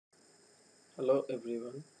Hello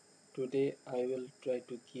everyone. Today I will try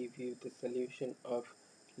to give you the solution of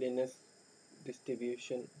Linux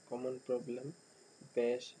distribution common problem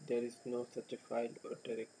bash there is no such a file or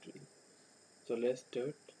directory. So let's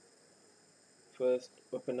start. First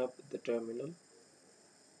open up the terminal.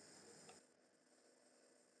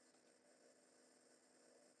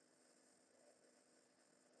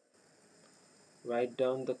 Write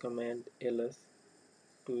down the command ls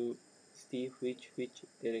to see which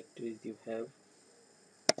directories you have.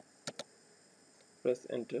 Press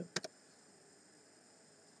enter.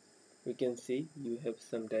 We can see you have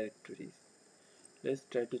some directories. Let's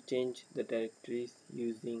try to change the directories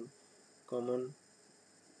using common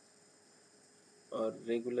or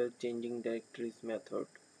regular changing directories method.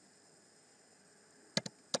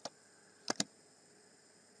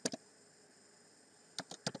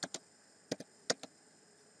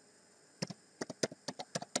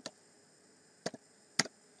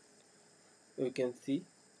 You can see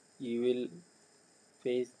you will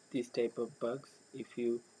face this type of bugs if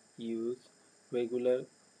you use regular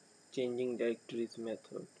changing directories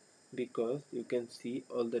method, because you can see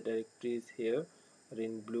all the directories here are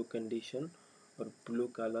in blue condition or blue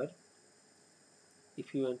color.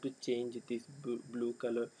 If you want to change these blue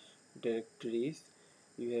color directories,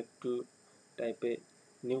 you have to type a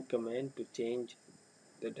new command to change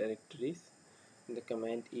the directories. The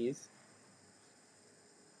command is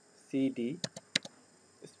cd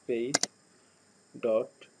space dot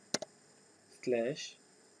slash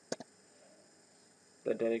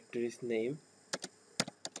the directory's name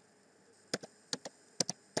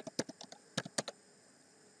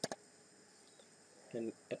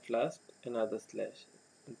and at last another slash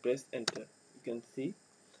and press enter. You can see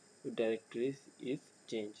the directories is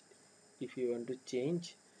changed. If you want to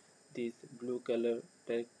change these blue color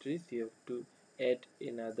directories, you have to add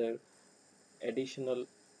another additional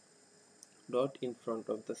dot in front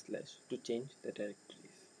of the slash to change the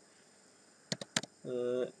directories.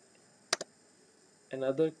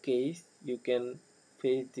 Another case you can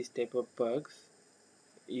face this type of bugs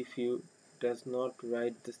if you does not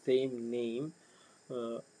write the same name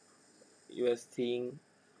you are seeing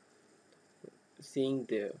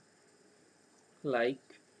there, like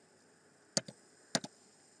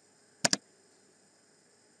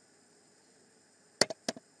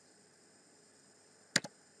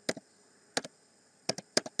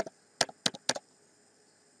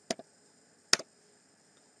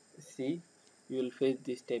see, you will face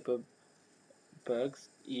this type of bugs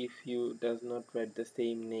if you does not write the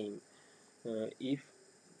same name. If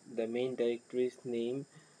the main directory's name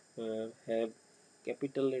have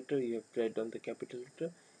capital letter, you have to write down the capital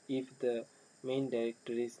letter. If the main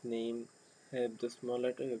directory's name have the small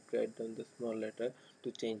letter, you have to write down the small letter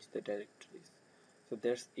to change the directories. So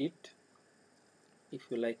that's it. If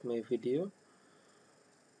you like my video,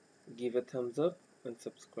 give a thumbs up and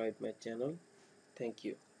subscribe my channel. Thank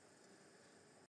you.